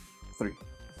 3.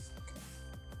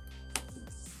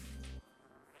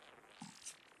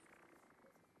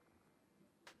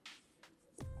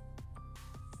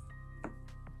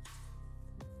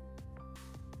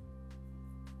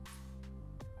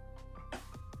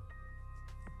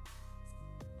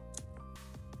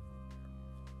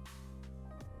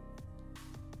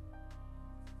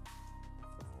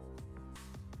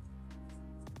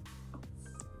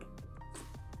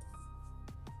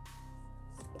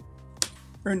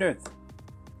 Ruined Earth.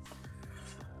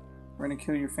 We're gonna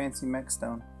kill your fancy mech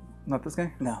stone. Not this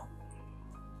guy? No.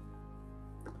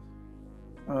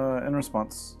 In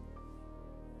response,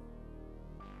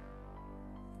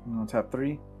 I'm gonna tap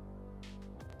 3.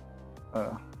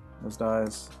 This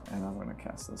dies, and I'm gonna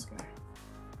cast this guy.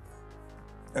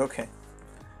 Okay.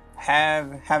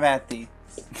 Have at thee.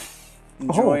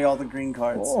 Enjoy all the green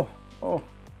cards. Oh.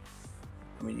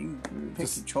 I mean, you can pick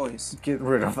Just your choice. get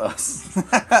rid of us.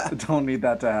 Don't need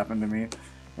that to happen to me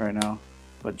right now.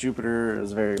 But Jupiter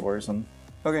is very worrisome.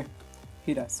 Okay.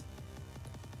 He dies.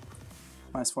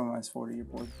 -4/-4 to your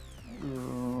board.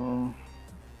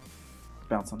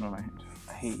 Bounce onto my hand.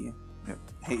 I hate you. Yep.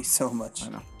 I hate you so much. I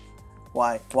know.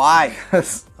 Why? Why?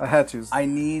 Yes, I had to. I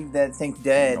need that thing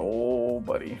dead. No,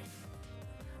 buddy.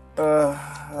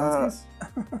 Dunskies?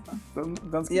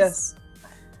 Yes.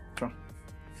 Sure.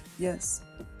 Yes.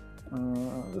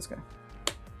 This guy.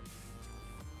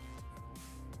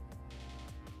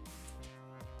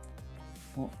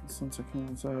 Well, since I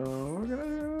can, so we're gonna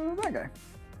do that guy.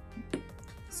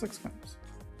 6 times.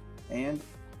 And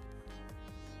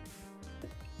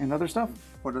other stuff.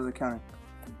 what does it counter?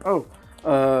 Oh,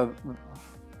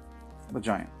 the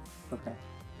giant. Okay.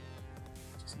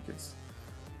 Just in case.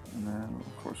 And then,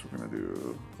 of course, we're gonna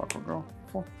do Clockwork Girl.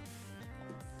 4.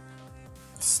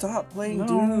 Stop playing No,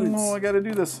 dudes. I gotta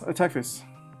do this. Attack face.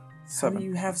 How 7. do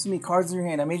you have so many cards in your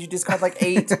hand? I made you discard like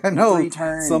 8 I know. 3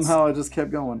 turns. Somehow I just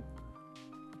kept going.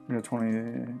 Yeah,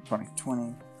 20.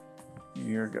 20.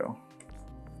 Year ago.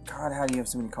 God, how do you have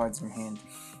so many cards in your hand?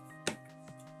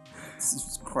 This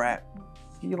is crap.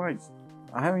 You like?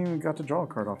 I haven't even got to draw a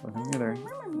card off of him either.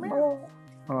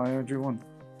 Oh, I drew 1.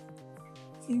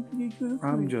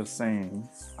 I'm just saying.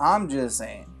 I'm just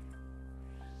saying.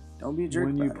 Don't be a jerk.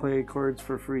 When you about it. play cards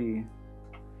for free.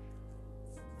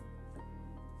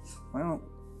 Well,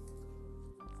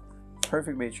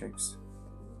 perfect Matrix.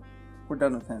 We're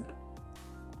done with him.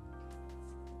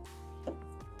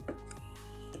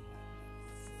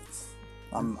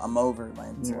 I'm over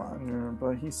Lancelot. Yeah,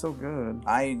 but he's so good.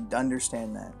 I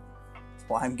understand that. That's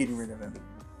why I'm getting rid of him.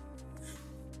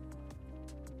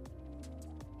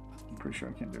 I'm pretty sure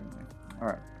I can't do anything.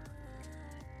 Alright.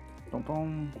 Boom,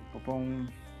 boom, boom, boom.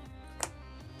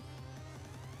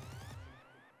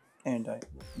 And die.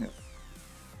 Yep.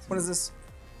 What is this?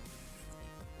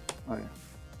 Oh, yeah.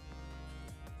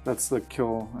 That's the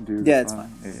kill and do. Yeah, it's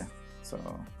fine. Yeah. So,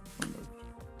 remove.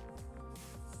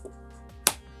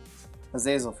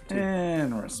 Azazel for 2.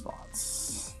 In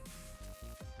response.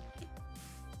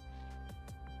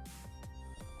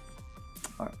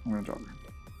 Alright, I'm gonna draw her.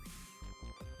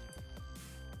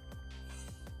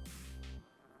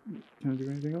 Can I do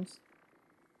anything else?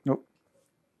 Nope.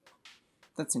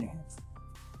 That's in your hands.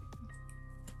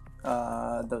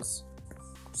 Those.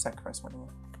 Sacrifice one more.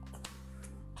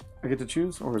 I get to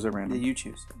choose, or is it Yeah, random? you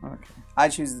choose. Okay. I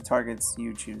choose the targets,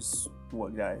 you choose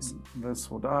what dies. This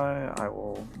will die. I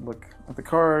will look at the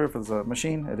card. If it's a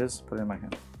machine, it is. Put it in my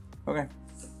hand. Okay.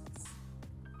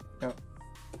 Go.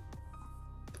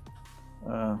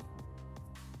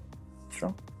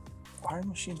 Sure. Why are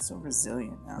machines so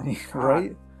resilient now?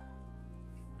 Right?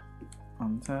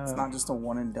 It's not just a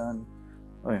one and done.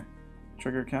 Oh yeah.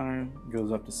 Trigger counter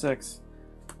goes up to 6.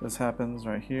 This happens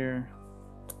right here.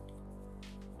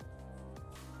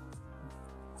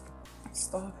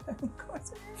 Stop having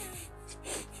cards in your hand.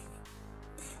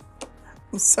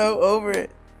 I'm so over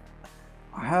it.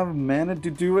 I have mana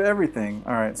to do everything.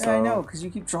 All right, so Yeah, I know, because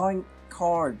you keep drawing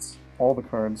cards. all the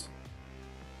cards.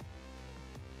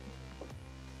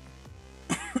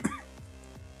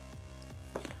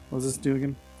 What does this do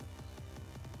again?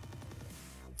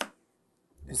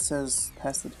 It says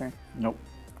pass the turn. Nope.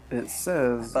 It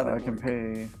says I thought it I can would.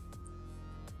 pay.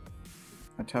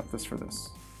 I tap this for this.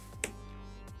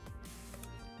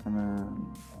 And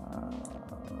then.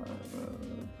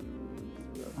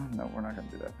 No, we're not going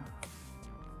to do that.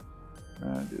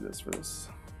 We're going to do this for this.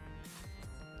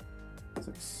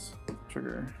 6.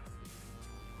 Trigger.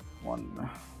 1.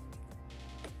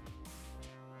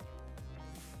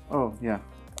 Oh, yeah.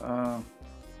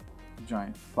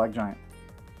 Giant. Black giant.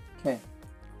 Okay.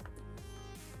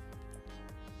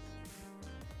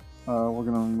 We're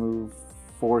gonna move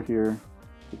 4 here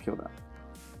to kill that.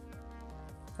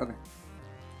 Okay.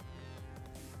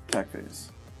 Attack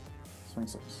phase. Swing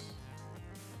 6.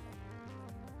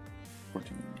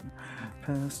 14.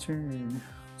 Pass turn.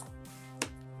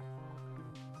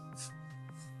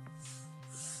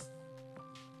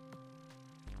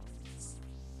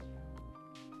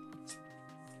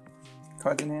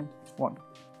 Cards in hand. 1.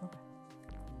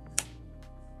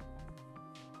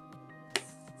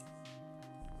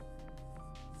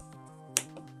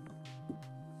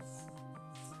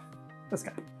 This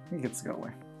guy. He gets to go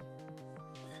away.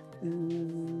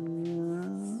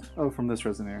 Oh, from this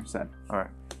resonator. Sad. Alright.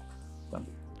 Done.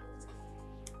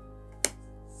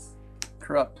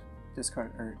 Corrupt.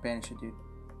 Discard or banish it, dude.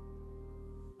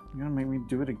 You're gonna make me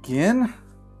do it again?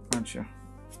 Aren't you?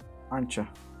 Aren't you?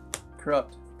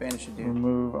 Corrupt. Banish it, dude.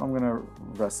 Remove. I'm gonna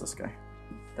rest this guy.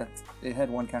 It had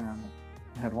one counter on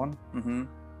it. I had one? Mm-hmm.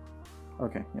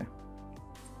 Okay, yeah.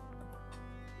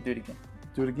 Do it again.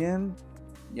 Do it again.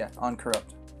 Yeah, on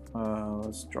corrupt.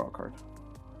 Let's draw a card.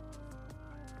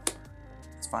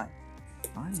 It's fine.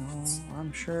 I know.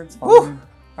 I'm sure it's fine. Woo!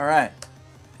 All right.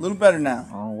 A little better now.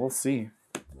 Oh, we'll see.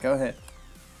 Go ahead.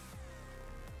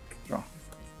 Draw.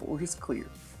 Board is clear.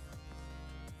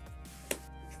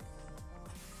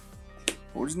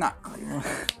 Board is not clear.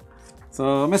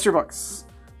 So, Mystery Box.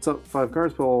 So, 5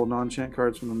 cards. Put all non-enchant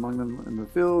cards from among them in the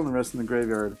field and the rest in the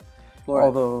graveyard. Right.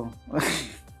 Although,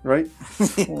 right?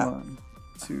 Yeah. 1,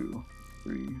 2,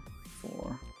 3,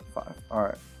 4, 5. All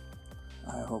right.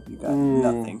 I hope you got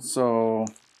nothing. So,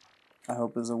 I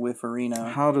hope it's a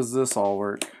whifferino. how does this all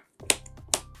work?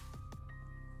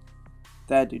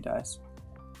 That dude dies.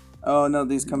 Oh no,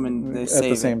 these come in. They At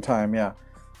save the same time, yeah.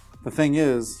 The thing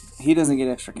is, He doesn't get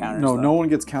extra counters. no, though. no one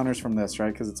gets counters from this,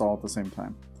 right? Because it's all at the same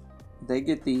time. They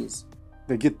get these.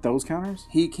 They get those counters?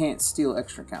 He can't steal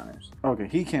extra counters. Okay,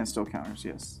 he can't steal counters,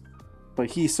 yes. But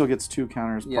he still gets 2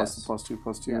 counters plus Yes. the plus 2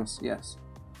 plus 2. Yes, yes.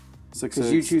 6,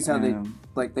 Because you choose how they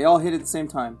like. They all hit at the same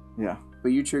time, Yeah. but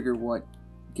you trigger what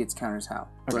gets counters how.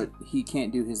 Okay. But he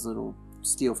can't do his little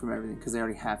steal from everything because they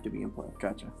already have to be in play.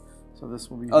 Gotcha. So this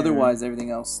will be. Otherwise, everything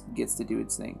else gets to do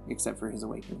its thing except for his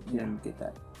awakening. He Yeah. didn't get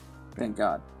that. Thank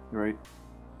God. Here, right?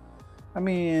 I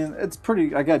mean, it's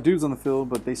pretty. I got dudes on the field,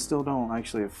 but they still don't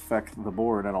actually affect the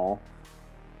board at all.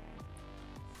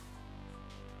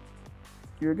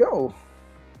 Here we go.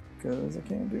 Because I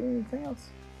can't do anything else.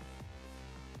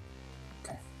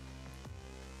 Okay.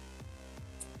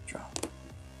 Draw.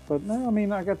 But no, I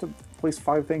mean, I got to place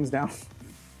 5 things down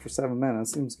for 7 mana.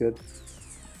 Seems good.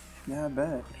 Yeah, I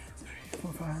bet.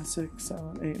 4, 5, 6,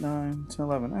 7, 8, 9, 10,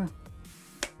 11.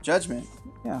 Judgment.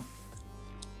 Yeah.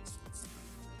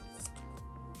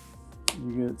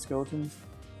 You get skeletons,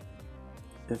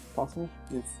 if possible.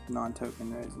 If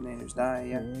non-token resonators die,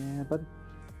 yeah. Yeah, bud.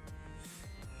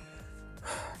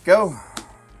 Go.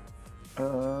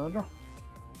 Draw.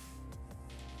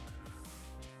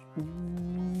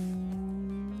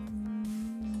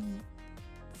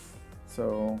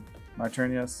 So, my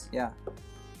turn, yes. Yeah.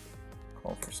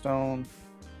 Call for stone.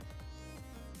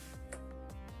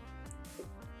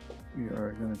 We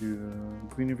are going to do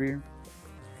the Queen of Ear.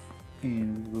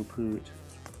 And we'll put 2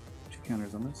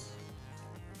 counters on this.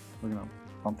 We're going to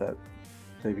bump that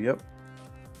baby up.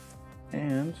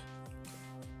 And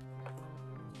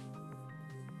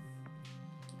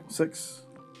 6.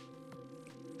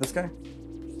 This guy.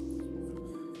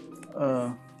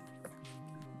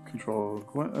 Control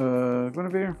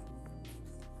Guinevere.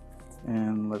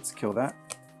 And let's kill that.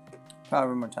 Power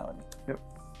of Immortality. Yep.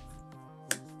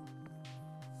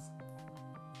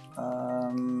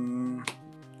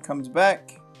 Comes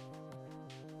back.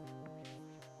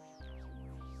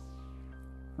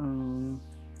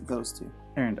 Those 2.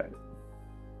 Aaron died.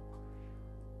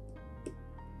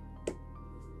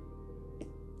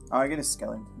 Oh, I get a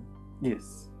skeleton.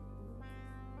 Yes.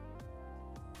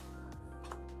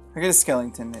 I get a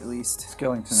skeleton at least.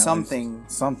 Skellington. at Something.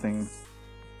 least. Something.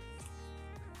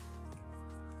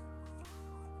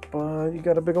 But you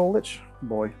got a big old lich,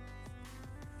 boy.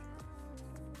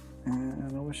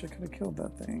 And I wish I could have killed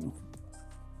that thing.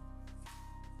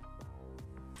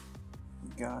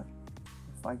 God.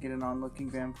 If I get an onlooking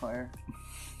vampire,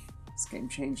 this game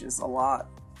changes a lot.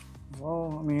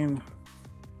 Well, I mean,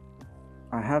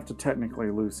 I have to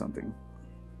technically lose something.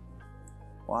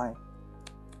 Why?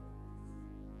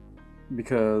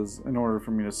 Because in order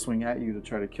for me to swing at you to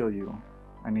try to kill you,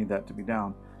 I need that to be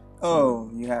down. Oh,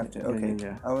 you have to. Yeah, Okay.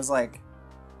 yeah. I was like,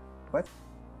 what?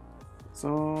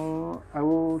 So I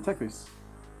will attack these.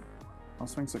 I'll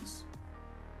swing 6.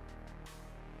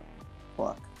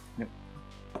 Block. Yep.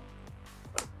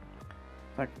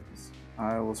 Attack these.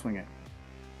 I will swing it.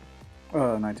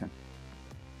 9, 10.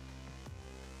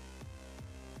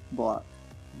 Block.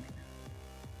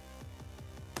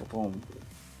 Boom.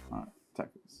 Alright, attack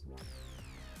these.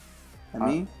 And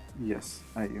me? Yes,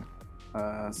 at you.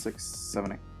 6,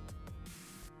 7, 8.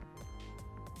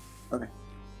 Okay.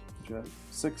 Did you have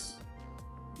 6?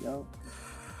 Yup.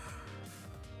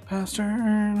 Pass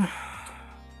turn.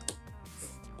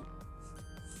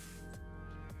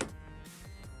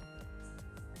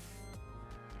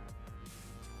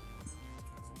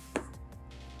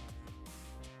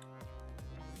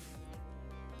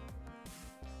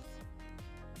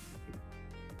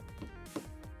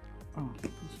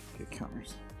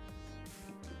 counters.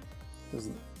 There's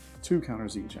 2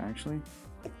 counters each, actually.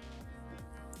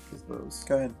 Because those.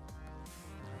 Go ahead.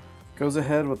 Goes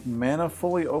ahead with mana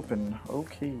fully open.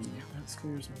 Okay, that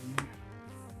scares me.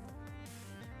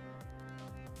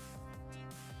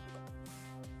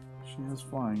 She has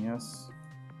flying, yes.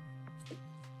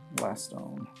 Last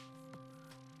stone.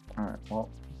 Alright, well.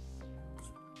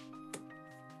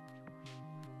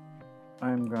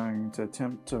 I'm going to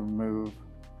attempt to remove.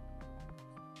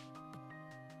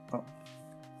 Oh.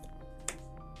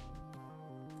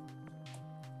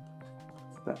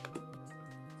 That.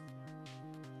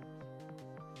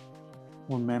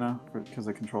 1 mana because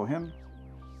I control him.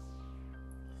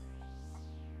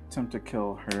 Attempt to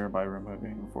kill her by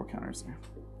removing 4 counters there.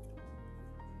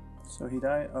 So he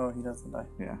died? Oh, he doesn't die.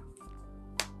 Yeah.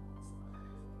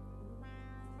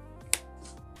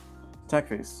 Attack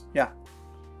phase. Yeah.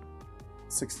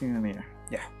 16 in the air.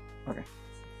 Yeah. Okay.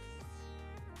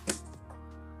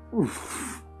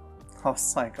 Oof. I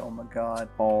was like, oh my god.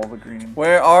 All the green.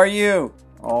 Where are you?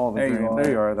 All the There you green. are.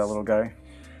 There you are, that little guy.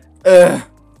 Ugh.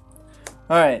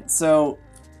 Alright, so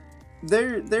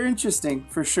they're interesting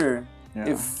for sure. Yeah.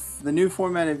 If the new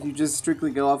format, if you just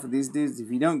strictly go off of these dudes,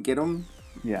 if you don't get them,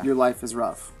 Yeah. your life is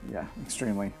rough. Yeah,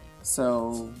 extremely.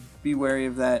 So be wary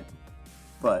of that.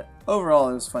 But overall,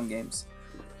 it was fun games.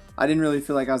 I didn't really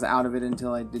feel like I was out of it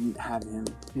until I didn't have him.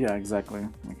 Yeah, exactly.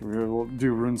 Like we'll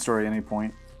do Rune Story at any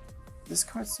point. This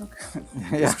card's so good.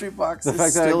 Yeah. Mystery Box The is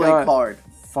fact that I still a got card.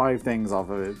 5 things off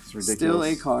of it. It's ridiculous. Still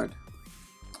a card.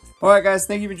 Alright guys,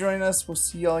 thank you for joining us. We'll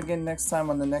see y'all again next time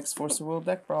on the next Force of Will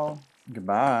Deck Brawl.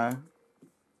 Goodbye.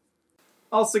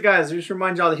 Also, guys, we just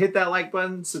remind y'all to hit that like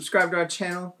button, subscribe to our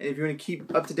channel, and if you want to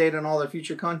keep up to date on all our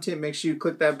future content, make sure you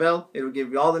click that bell. It will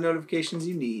give you all the notifications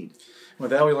you need.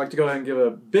 With that, we'd like to go ahead and give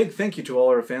a big thank you to all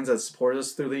our fans that support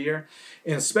us through the year,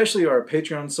 and especially our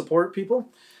Patreon support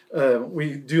people.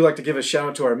 We do like to give a shout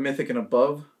out to our Mythic and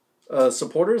Above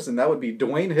supporters, and that would be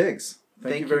Dwayne Higgs.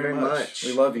 Thank you very much.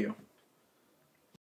 We love you.